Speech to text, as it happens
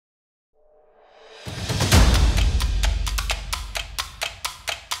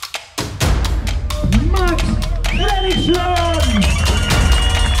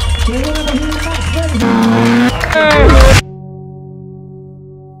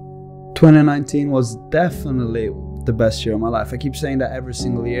2019 was definitely the best year of my life. I keep saying that every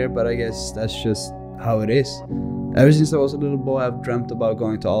single year, but I guess that's just how it is. Ever since I was a little boy, I've dreamt about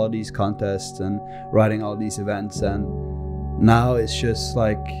going to all of these contests and riding all these events, and now it's just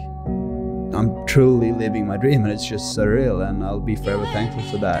like I'm truly living my dream, and it's just surreal, and I'll be forever thankful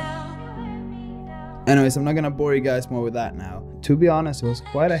for that. Anyways, I'm not gonna bore you guys more with that now. To be honest, it was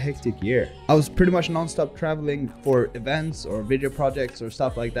quite a hectic year. I was pretty much non-stop traveling for events or video projects or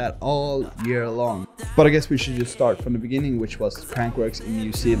stuff like that all year long. But I guess we should just start from the beginning, which was Crankworx in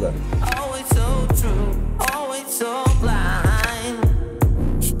New Zealand. Always so true, always so blind.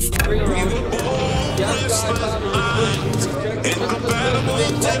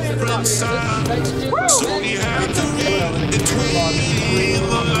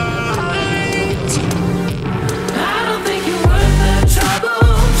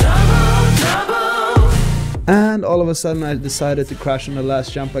 And all of a sudden I decided to crash on the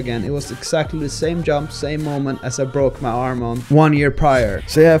last jump again. It was exactly the same jump, same moment as I broke my arm on 1 year prior.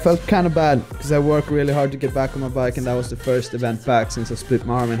 So yeah, I felt kind of bad because I worked really hard to get back on my bike, and that was the first event back since I split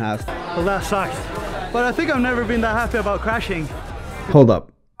my arm in half. Well, that sucks. But I think I've never been that happy about crashing. Hold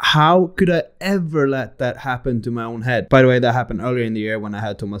up. How could I ever let that happen to my own head? By the way, that happened earlier in the year when I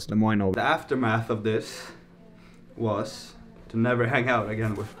had Thomas Lemoyne over. The aftermath of this was to never hang out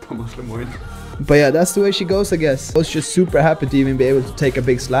again with Thomas Lemoyne. But yeah, that's the way she goes, I guess. I was just super happy to even be able to take a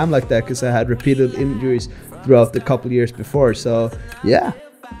big slam like that, because I had repeated injuries throughout the couple years before, so yeah.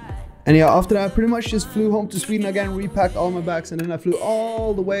 And yeah, after that I pretty much just flew home to Sweden again, repacked all my bags, and then I flew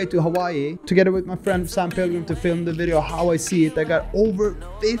all the way to Hawaii together with my friend Sam Pilgrim to film the video How I See It. I got over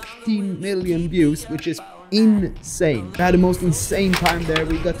 15 million views, which is insane. I had the most insane time there.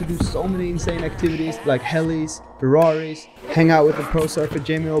 We got to do so many insane activities like helis, Ferraris, hang out with the pro surfer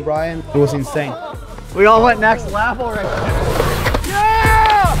Jamie O'Brien. It was insane. We all went next level right there.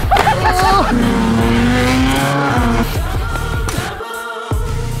 Yeah!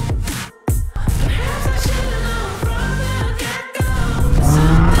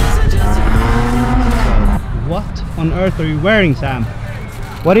 What on earth are you wearing, Sam?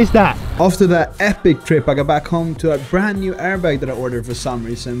 What is that? After that epic trip, I got back home to a brand new airbag that I ordered for some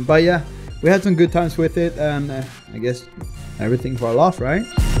reason. But yeah, we had some good times with it, and I guess everything for a laugh, right?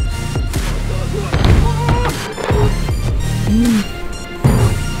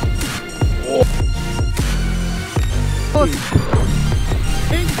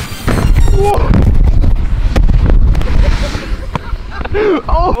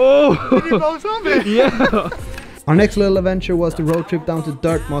 Oh! Did you blow something? Yeah! Our next little adventure was the road trip down to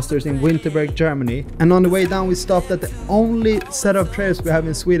Dirt Masters in Winterberg, Germany. And on the way down we stopped at the only set of trails we have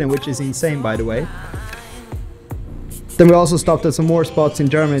in Sweden, which is insane, by the way. Then we also stopped at some more spots in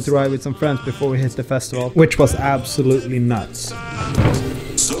Germany to ride with some friends before we hit the festival, which was absolutely nuts.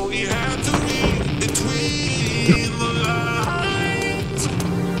 So we had to read between the lines.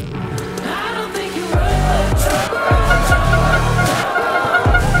 I don't think you were trouble.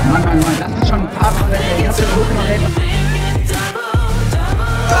 Mann, das ist schon ein paar Mal, die ganze Gruppe noch hin.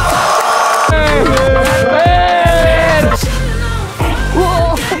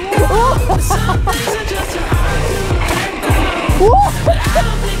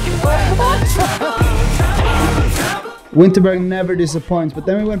 Winterberg never disappoints, but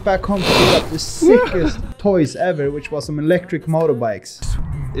then we went back home to pick up the sickest toys ever, which was some electric motorbikes.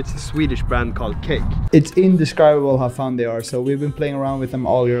 It's a Swedish brand called Cake. It's indescribable how fun they are, so we've been playing around with them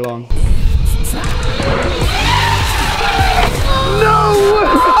all year long. No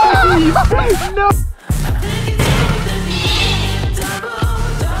way! No!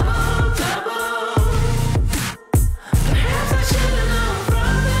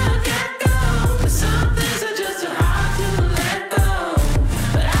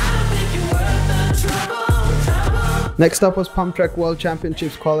 Next up was Pump Track World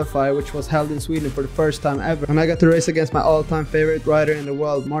Championships qualifier, which was held in Sweden for the first time ever. And I got to race against my all-time favorite rider in the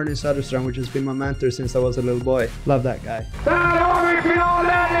world, Martin Söderström, which has been my mentor since I was a little boy. Love that guy. Där har vi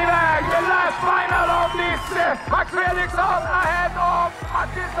finalen iväg! The last final of this Max Fredriksson ahead of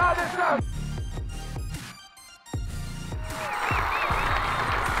Martin Söderström.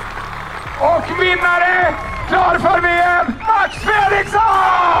 Och vinnare, klar för VM, Max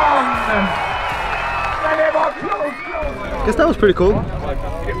Fredriksson! Guess that was pretty cool.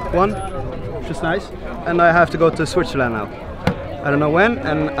 One, just nice. And I have to go to Switzerland now. I don't know when,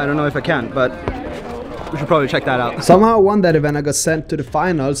 and I don't know if I can, but we should probably check that out. Somehow I won that event. I got sent to the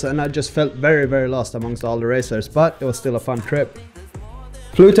finals, and I just felt very, very lost amongst all the racers, but it was still a fun trip.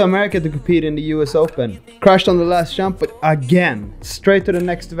 Flew to America to compete in the US Open. Crashed on the last jump, but again, straight to the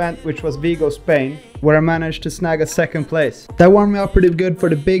next event, which was Vigo, Spain, where I managed to snag a second place. That warmed me up pretty good for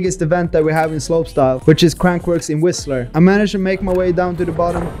the biggest event that we have in slopestyle, which is Crankworx in Whistler. I managed to make my way down to the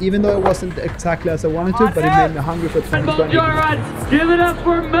bottom, even though it wasn't exactly as I wanted to, but it made me hungry for 2020. Give it up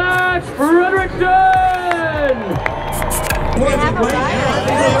for Max Fredriksson!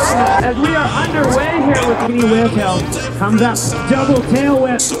 As we are underway here with mini wheel tail, comes up, double tail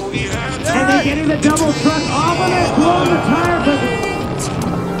whip, and then getting the double truck off of it, blowing the tire.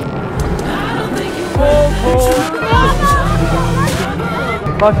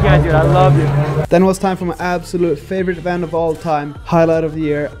 Fuck yeah, dude, I love you. Then it was time for my absolute favorite event of all time, highlight of the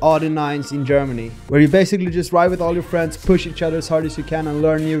year, Audi 9s in Germany, where you basically just ride with all your friends, push each other as hard as you can and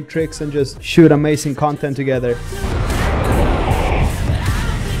learn new tricks and just shoot amazing content together.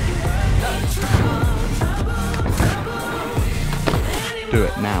 Do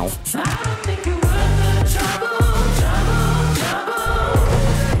it now.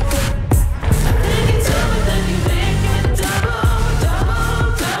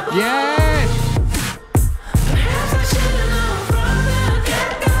 Yes!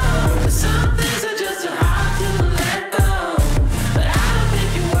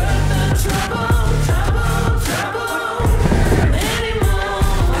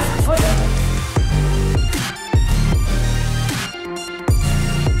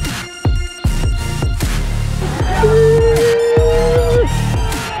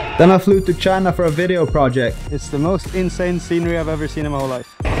 Then I flew to China for a video project. It's the most insane scenery I've ever seen in my whole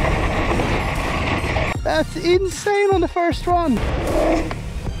life. That's insane on the first run!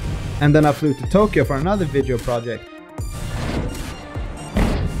 And then I flew to Tokyo for another video project.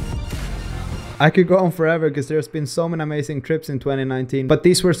 I could go on forever because there's been so many amazing trips in 2019, but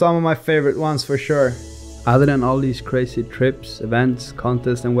these were some of my favorite ones for sure. Other than all these crazy trips, events,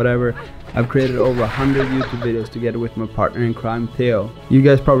 contests and whatever, I've created over 100 YouTube videos together with my partner in crime, Theo. You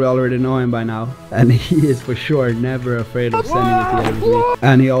guys probably already know him by now, and he is for sure never afraid of sending it together with me,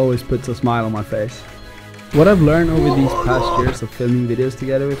 and he always puts a smile on my face. What I've learned over these past years of filming videos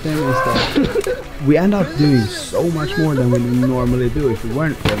together with him is that we end up doing so much more than we normally do if we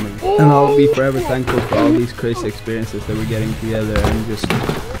weren't filming. And I'll be forever thankful for all these crazy experiences that we're getting together and just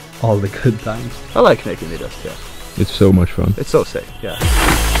all the good times. I like making videos, yeah. It's so much fun. It's so safe, yeah.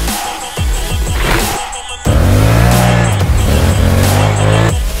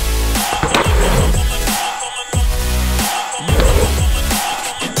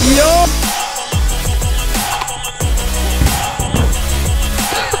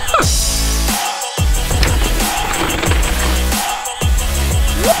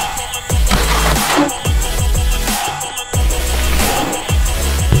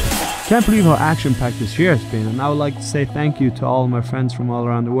 Can't believe how action-packed this year has been, and I would like to say thank you to all my friends from all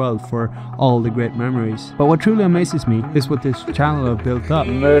around the world for all the great memories. But what truly amazes me is what this channel have built up.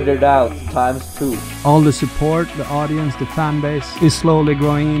 Murdered out ×2. All the support, the audience, the fan base is slowly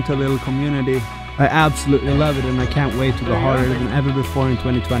growing into a little community. I absolutely love it, and I can't wait to go harder than ever before in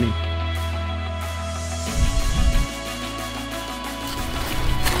 2020.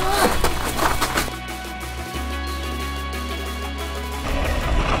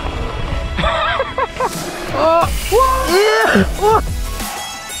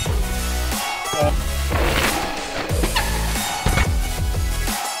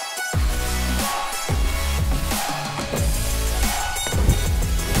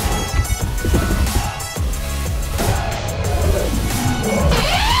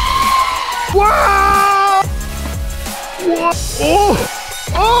 Wow! What? Oh!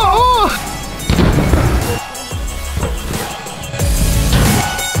 Oh!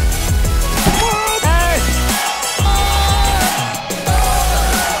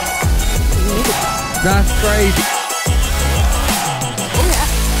 That's crazy.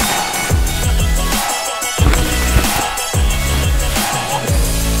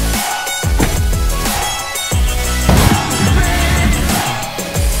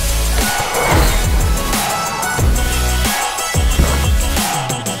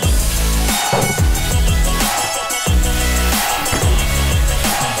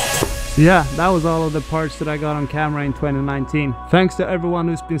 Yeah, that was all of the parts that I got on camera in 2019. Thanks to everyone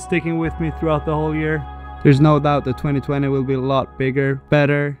who's been sticking with me throughout the whole year. There's no doubt that 2020 will be a lot bigger,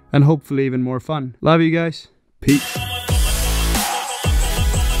 better, and hopefully even more fun. Love you guys. Peace.